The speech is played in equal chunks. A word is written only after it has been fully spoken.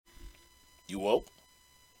You woke?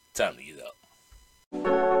 Time to get up.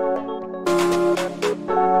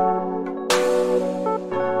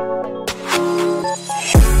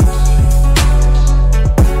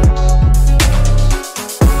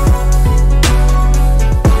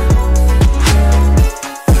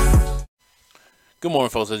 Good morning,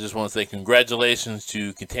 folks. I just want to say congratulations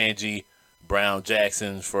to Ketanji Brown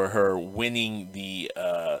Jackson for her winning the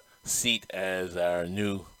seat as our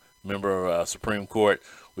new member of Supreme Court.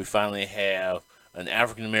 We finally have an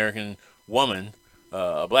African American woman,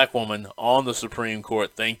 a black woman, on the Supreme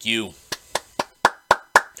Court. Thank you.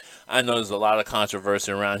 I know there's a lot of controversy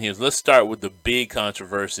around here. Let's start with the big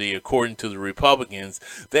controversy. According to the Republicans,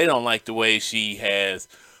 they don't like the way she has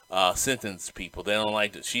sentenced people. They don't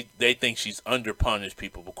like that. They think she's underpunished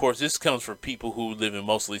people. Of course, this comes from people who live in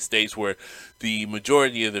mostly states where the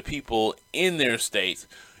majority of the people in their states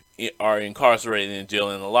are incarcerated in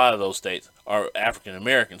jail, and a lot of those states are African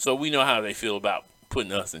American. So we know how they feel about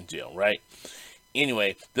putting us in jail, right?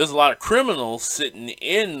 Anyway, there's a lot of criminals sitting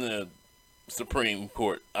in the Supreme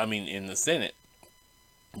Court, in the Senate,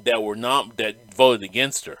 that voted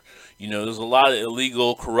against her. You know, there's a lot of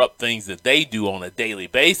illegal, corrupt things that they do on a daily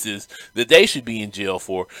basis that they should be in jail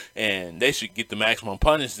for, and they should get the maximum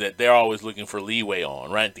punishment that they're always looking for leeway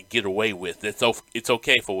on, right, to get away with. It's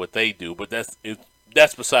okay for what they do, but that's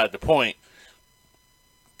beside the point.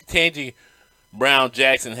 Ketanji Brown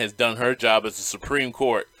Jackson has done her job as the Supreme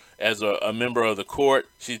Court, as a member of the court.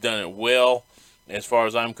 She's done it well, as far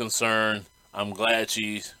as I'm concerned. I'm glad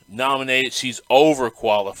she's nominated. She's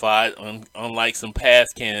overqualified, unlike some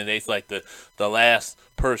past candidates, like the last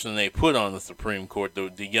person they put on the Supreme Court,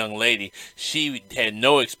 the young lady. She had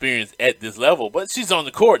no experience at this level, but she's on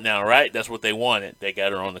the court now, right? That's what they wanted. They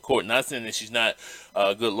got her on the court. Not saying that she's not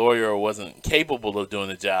a good lawyer or wasn't capable of doing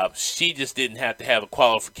the job. She just didn't have to have the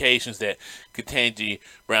qualifications that Ketanji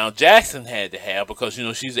Brown Jackson had to have, because, you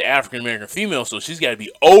know, she's an African-American female, so she's got to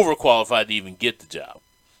be overqualified to even get the job.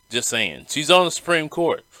 Just saying. She's on the Supreme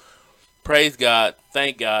Court. Praise God.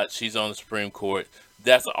 Thank God she's on the Supreme Court.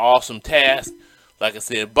 That's an awesome task. Like I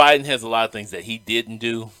said, Biden has a lot of things that he didn't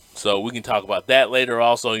do. So we can talk about that later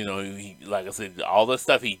also. You know, like I said, all the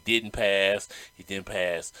stuff he didn't pass. He didn't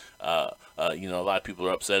pass. A lot of people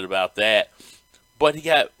are upset about that. But he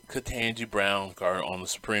got Ketanji Brown on the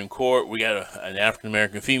Supreme Court. We got an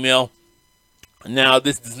African-American female. Now,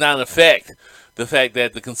 this does not affect the fact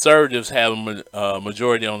that the conservatives have a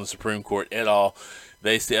majority on the Supreme Court at all.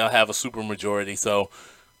 They still have a supermajority. So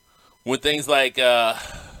when things like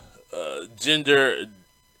gender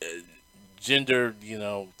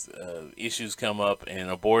issues come up and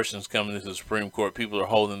abortions come into the Supreme Court, people are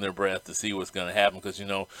holding their breath to see what's going to happen, because, you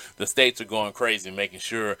know, the states are going crazy, making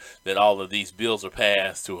sure that all of these bills are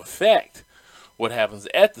passed to affect what happens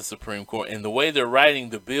at the Supreme Court. And the way they're writing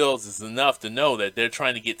the bills is enough to know that they're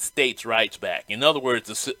trying to get states' rights back. In other words,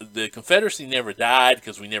 the Confederacy never died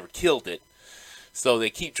because we never killed it. So they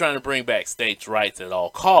keep trying to bring back states' rights at all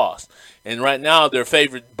costs. And right now, their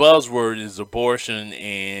favorite buzzword is abortion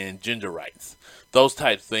and gender rights. Those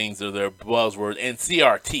types of things are their buzzword. And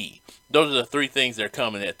CRT. Those are the three things they're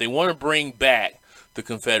coming at. They want to bring back the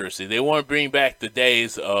Confederacy. They want to bring back the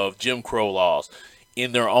days of Jim Crow laws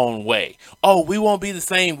in their own way. Oh, we won't be the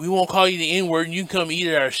same. We won't call you the N-word, and you can come eat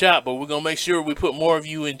at our shop, but we're going to make sure we put more of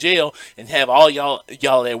you in jail and have all y'all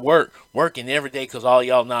at work, working every day because all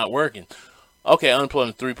y'all not working. Okay,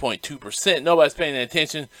 unemployment 3.2%. Nobody's paying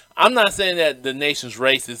attention. I'm not saying that the nation's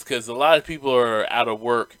racist, because a lot of people are out of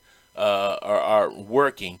work, are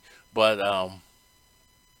working, but a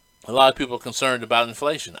lot of people are concerned about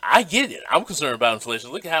inflation. I get it. I'm concerned about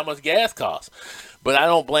inflation. Look at how much gas costs. But I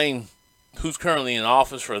don't blame who's currently in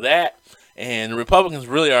office for that. And the Republicans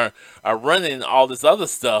really are running all this other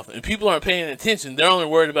stuff, and people aren't paying attention. They're only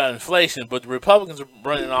worried about inflation, but the Republicans are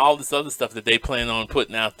running all this other stuff that they plan on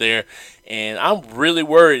putting out there. And I'm really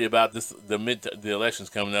worried about this. The elections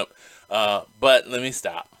coming up. But let me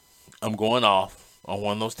stop. I'm going off on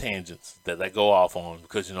one of those tangents that I go off on,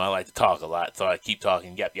 because, you know, I like to talk a lot, so I keep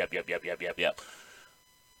talking. Yep.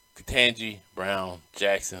 Ketanji Brown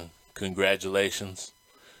Jackson, congratulations.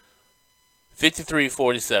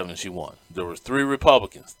 53-47, she won. There were three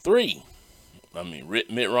Republicans.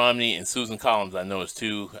 Mitt Romney and Susan Collins, I know, is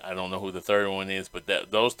two. I don't know who the third one is, but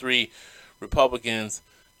those three Republicans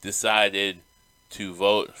decided to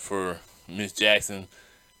vote for Ms. Jackson.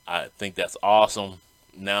 I think that's awesome.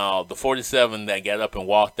 Now, the 47 that got up and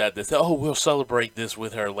walked out, they said, oh, we'll celebrate this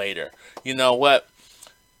with her later. You know what?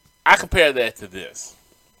 I compare that to this.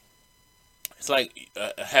 It's like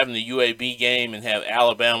having the UAB game and have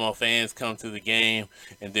Alabama fans come to the game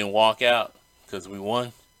and then walk out because we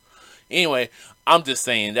won. Anyway, I'm just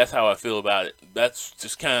saying that's how I feel about it. That's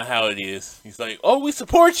just kind of how it is. He's like, oh, we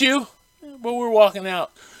support you, but we're walking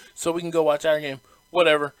out so we can go watch our game.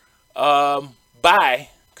 Whatever. Bye.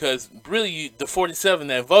 Because really, the 47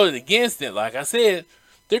 that voted against it, like I said,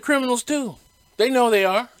 they're criminals too. They know they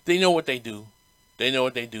are. They know what they do. They know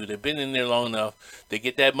what they do. They've been in there long enough. They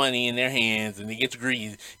get that money in their hands, and it gets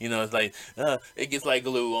greasy. You know, it's like it gets like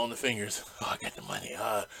glue on the fingers. Oh, I got the money.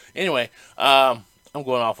 Anyway, I'm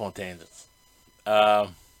going off on tangents.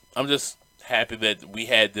 I'm just happy that we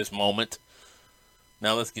had this moment.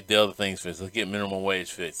 Now let's get the other things fixed. Let's get minimum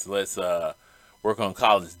wage fixed. Let's work on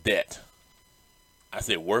college debt. I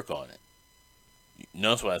said work on it.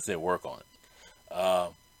 Notice what I said, work on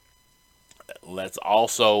it. Let's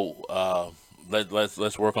also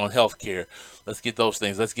let's work on health care. Let's get those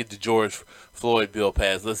things. Let's get the George Floyd bill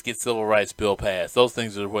passed. Let's get civil rights bill passed. Those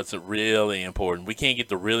things are what's really important. We can't get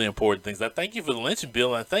the really important things. I thank you for the lynching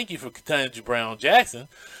bill, and I thank you for Ketanji Brown Jackson.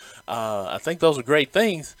 I think those are great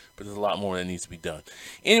things, but there's a lot more that needs to be done.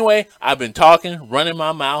 Anyway, I've been talking, running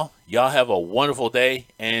my mouth. Y'all have a wonderful day,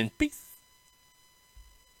 and peace.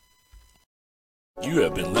 You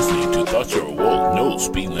have been listening to Thoughts You're Woke No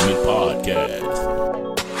Speed Limit Podcast.